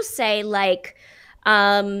also say what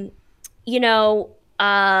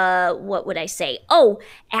would I say? Oh,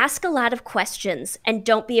 ask a lot of questions and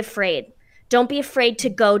don't be afraid. Don't be afraid to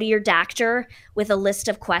go to your doctor with a list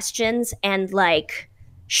of questions and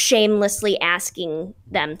shamelessly asking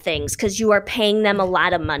them things, because you are paying them a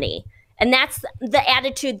lot of money. And that's the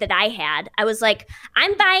attitude that I had. I was like,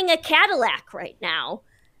 I'm buying a Cadillac right now.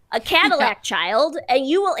 a Cadillac child, and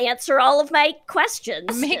you will answer all of my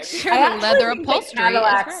questions. Make sure the leather upholstery.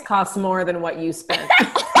 Cadillacs cost more than what you spent.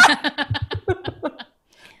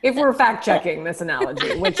 If we're fact checking this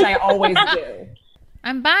analogy, which I always do.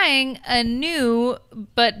 I'm buying a new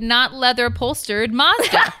but not leather upholstered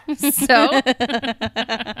Mazda. So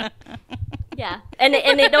Yeah, and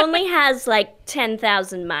it only has like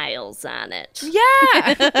 10,000 miles on it.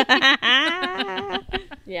 yeah.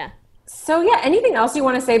 Yeah. So yeah, anything else you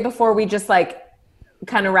want to say before we just like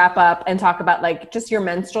kind of wrap up and talk about like just your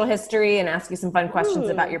menstrual history and ask you some fun questions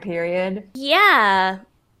about your period? Yeah.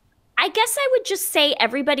 I guess I would just say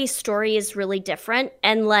everybody's story is really different,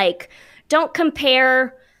 and like don't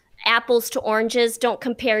compare apples to oranges. Don't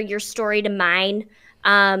compare your story to mine.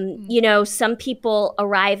 You know, some people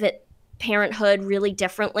arrive at parenthood really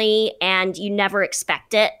differently and you never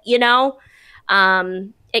expect it, you know?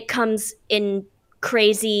 It comes in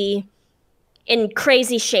crazy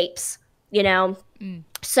shapes, you know?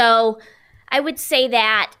 So I would say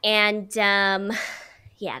that, and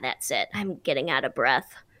yeah, that's it. I'm getting out of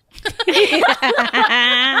breath.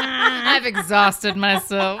 I've exhausted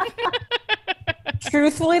myself.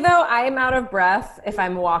 Truthfully, though, I am out of breath if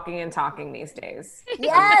I'm walking and talking these days.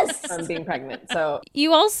 Yes. From being pregnant. So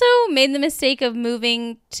You also made the mistake of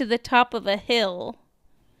moving to the top of a hill,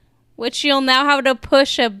 which you'll now have to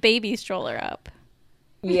push a baby stroller up.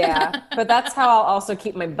 yeah, but that's how I'll also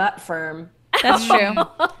keep my butt firm. That's true.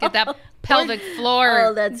 Get that pelvic floor.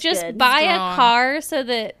 Oh, that's Just good. buy Strong. a car so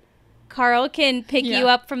that Carl can pick Yeah. you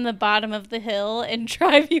up from the bottom of the hill and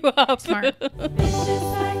drive you up. Smart.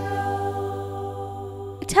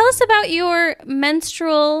 Tell us about your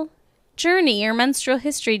menstrual journey, your menstrual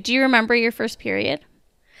history. Do you remember your first period?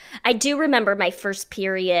 I do remember my first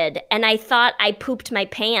period, and I thought I pooped my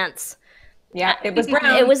pants. Yeah, it was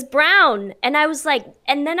brown. It was brown, and I was like,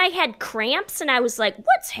 and then I had cramps, and I was like,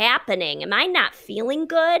 what's happening? Am I not feeling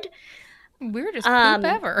good? Weirdest poop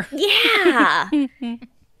ever. Yeah.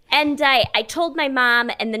 And I told my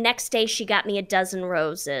mom, and the next day she got me a dozen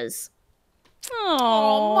roses.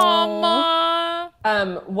 Oh, Mama.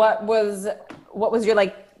 What was your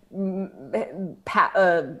like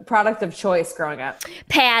product of choice growing up?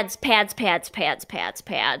 Pads. I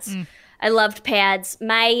loved pads.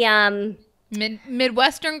 My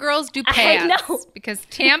Midwestern girls do I pads. know. Because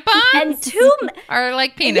tampons and too are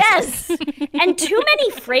like penises. yes, and too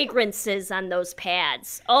many fragrances on those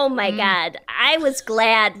pads. Oh my God! I was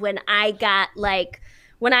glad when I got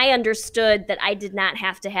when I understood that I did not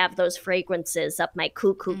have to have those fragrances up my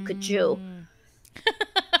cuckoo kajou.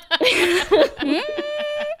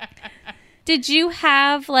 Did you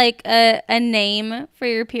have like a name for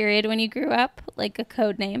your period when you grew up? Like a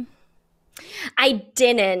code name? I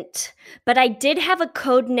didn't, but I did have a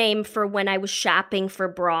code name for when I was shopping for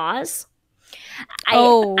bras.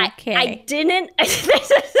 Okay. I didn't.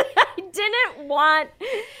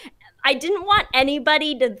 I didn't want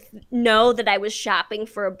anybody to know that I was shopping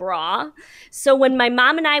for a bra. So when my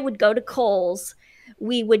mom and I would go to Kohl's,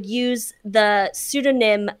 we would use the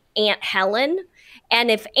pseudonym Aunt Helen. And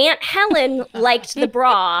if Aunt Helen liked the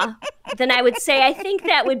bra, then I would say, I think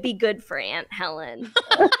that would be good for Aunt Helen.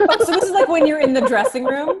 Oh, so this is like when you're in the dressing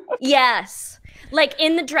room? Yes. Like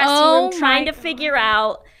in the dressing room trying to figure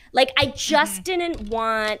out, like I just didn't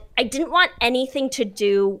want anything to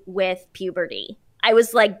do with puberty. I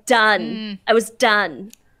was like done. I was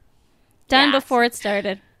done. Done Yes. before it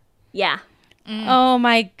started. Yeah. Oh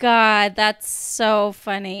my God, that's so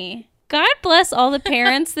funny. God bless all the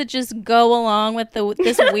parents that just go along with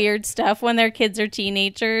this weird stuff when their kids are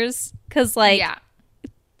teenagers. Because,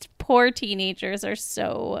 poor teenagers are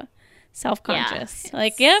so self-conscious. Yeah.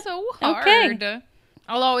 Like, yep, So hard. okay.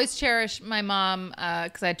 I'll always cherish my mom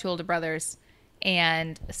because I had two older brothers,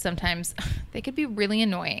 and sometimes they could be really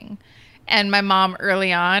annoying. And my mom,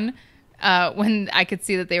 early on, when I could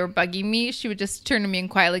see that they were bugging me, she would just turn to me and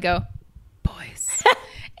quietly go, "Boys,"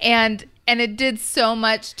 and it did so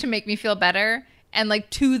much to make me feel better. And like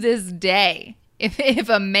to this day, if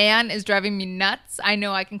a man is driving me nuts, I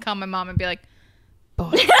know I can call my mom and be like,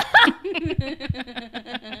 "Boys."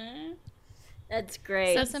 That's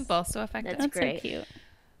great. So simple, so effective. That's That's great. so cute.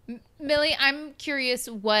 Millie, I'm curious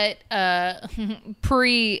what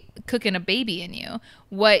pre-cooking a baby in you,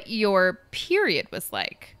 what your period was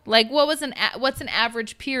like. Like, what's an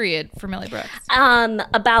average period for Millie Brooks?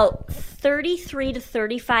 About 33 to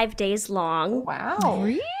 35 days long. Wow.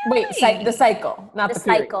 Really? Wait, the cycle, not the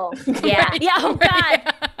period. Cycle. Yeah. Yeah. Oh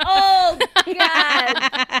God. Oh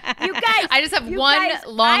God. You guys. I just have you one guys,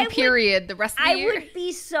 long period the rest of the I year. would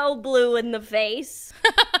be so blue in the face.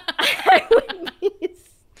 I would be.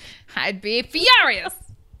 I'd be furious.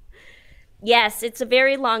 Yes, it's a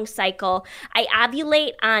very long cycle. I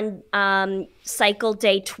ovulate on cycle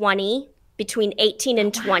day 20, between 18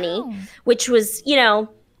 and 20, which was,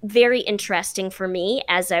 very interesting for me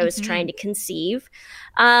as I was trying to conceive.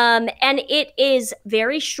 And it is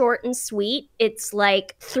very short and sweet. It's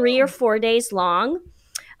like 3 or 4 days long.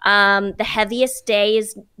 The heaviest day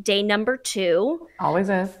is day number 2. Always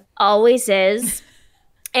is. Always is.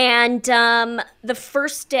 And the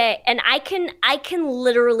first day, and I can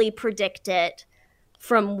literally predict it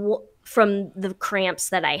from the cramps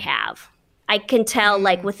that I have. I can tell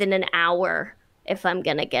like within an hour if I'm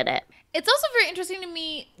gonna get it. It's also very interesting to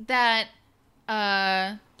me that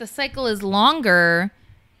the cycle is longer,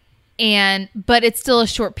 but it's still a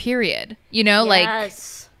short period.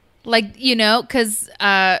 Yes. Because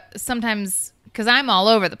sometimes, because I'm all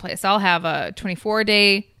over the place. I'll have a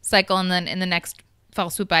 24-day cycle, and then in the next fall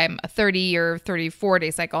swoop, I'm a 30 or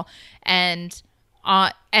 34-day cycle, and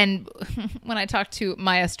when I talk to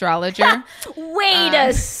my astrologer, wait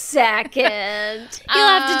a second, you'll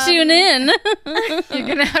have to tune in. You're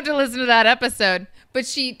gonna have to listen to that episode. But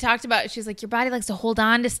she talked about, she's like, your body likes to hold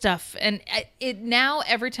on to stuff, and it now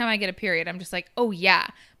every time I get a period, I'm just like, oh yeah,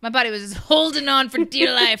 my body was just holding on for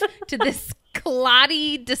dear life to this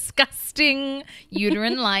clotty, disgusting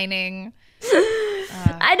uterine lining.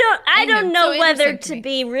 I don't know whether to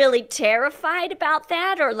be really terrified about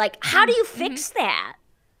that or like, how do you fix that?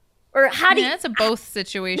 Or how do you... That's a both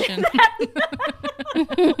situation.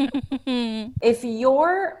 If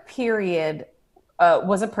your period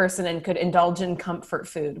was a person and could indulge in comfort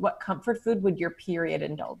food, what comfort food would your period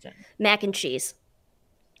indulge in? Mac and cheese.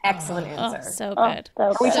 Excellent answer. Oh, so good.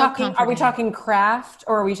 Are we talking Kraft,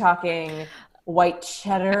 or are we talking white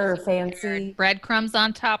cheddar or fancy? Breadcrumbs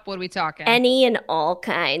on top? What are we talking? Any and all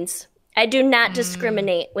kinds. I do not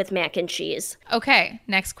discriminate with mac and cheese. Okay,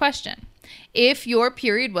 next question. If your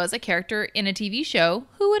period was a character in a TV show,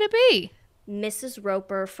 who would it be? Mrs.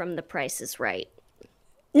 Roper from The Price is Right.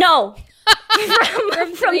 No.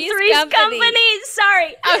 from Three's Company.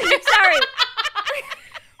 Sorry. Sorry.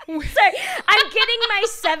 Sorry. I'm getting my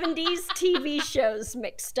 70s TV shows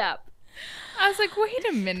mixed up. I was like, wait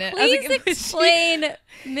a minute. Please explain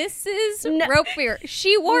Mrs. Roper.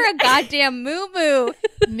 She wore a goddamn muumuu.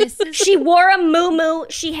 She wore a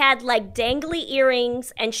muumuu. She had like dangly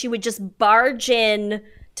earrings, and she would just barge in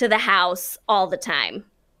to the house all the time.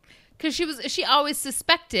 Because she always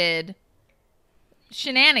suspected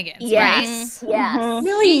shenanigans, yes, right? Yes.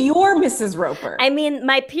 Really, you're Mrs. Roper. I mean,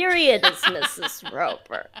 my period is Mrs.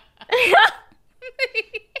 Roper.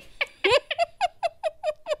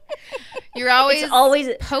 You're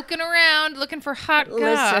always poking around, looking for hot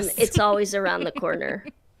goss. Listen, it's always around the corner.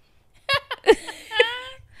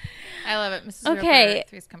 I love it, Mrs. Okay, Roper,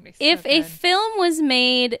 Three's Company. So if a good. film was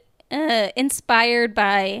made inspired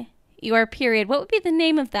by your period, what would be the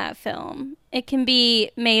name of that film? It can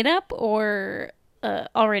be made up or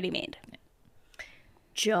already made.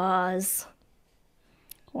 Jaws.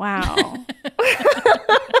 Wow.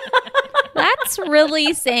 That's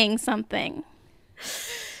really saying something.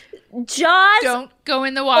 Jaws. Don't go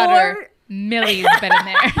in the water. Millie's been in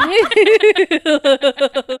there.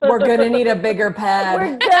 We're gonna need a bigger pad.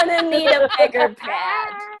 We're gonna need a bigger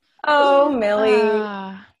pad. Oh, Millie.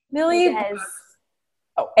 Millie. Yes.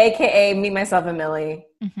 Oh, AKA Meet Myself and Millie.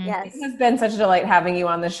 Mm-hmm. Yes. It has been such a delight having you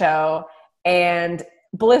on the show. And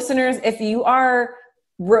listeners, if you are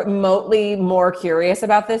remotely more curious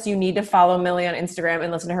about this, you need to follow Millie on Instagram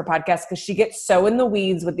and listen to her podcast, because she gets so in the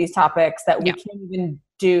weeds with these topics that we can't even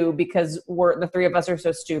do because the three of us are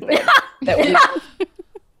so stupid that the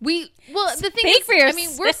thing is, I mean,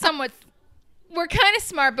 we're kind of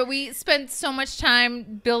smart, but we spend so much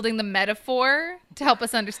time building the metaphor to help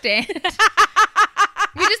us understand.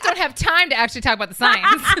 We just don't have time to actually talk about the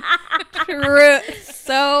science. True.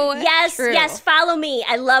 So yes, true. yes, follow me.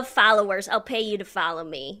 I love followers. I'll pay you to follow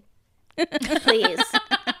me. Please.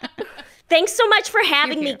 Thanks so much for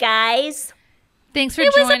having me, guys. Thanks for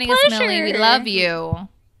joining us, Millie. We love you.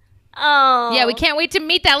 Oh. Yeah, we can't wait to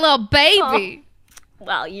meet that little baby. Oh.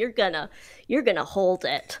 Well, you're gonna hold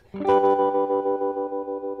it.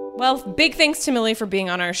 Well, big thanks to Millie for being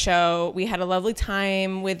on our show. We had a lovely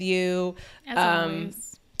time with you. As always.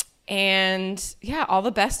 And yeah, all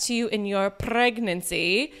the best to you in your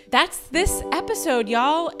pregnancy. That's this episode,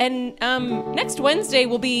 y'all. And next Wednesday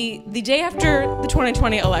will be the day after the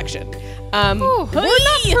 2020 election. We're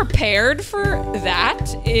not prepared for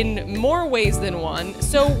that in more ways than one.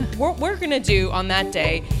 So what we're going to do on that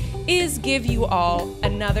day is give you all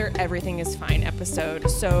another Everything is Fine episode.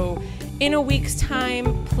 So in a week's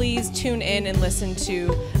time, please tune in and listen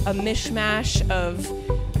to a mishmash of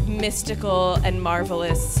mystical and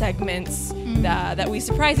marvelous segments that we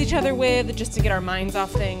surprise each other with just to get our minds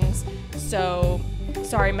off things. So,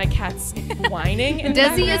 sorry, my cat's whining.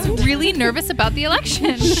 Desi is really nervous about the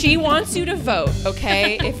election. She wants you to vote,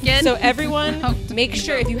 okay? So everyone, make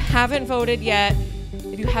sure if you haven't voted yet,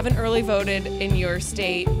 if you haven't early voted in your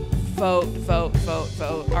state, vote.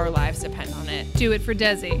 Our lives depend on it. Do it for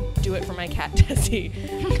Desi. Do it for my cat, Desi.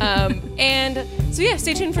 And so, yeah,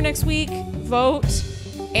 stay tuned for next week. Vote.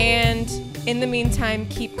 And in the meantime,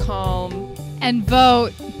 keep calm. And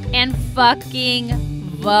vote. And fucking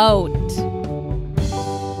vote.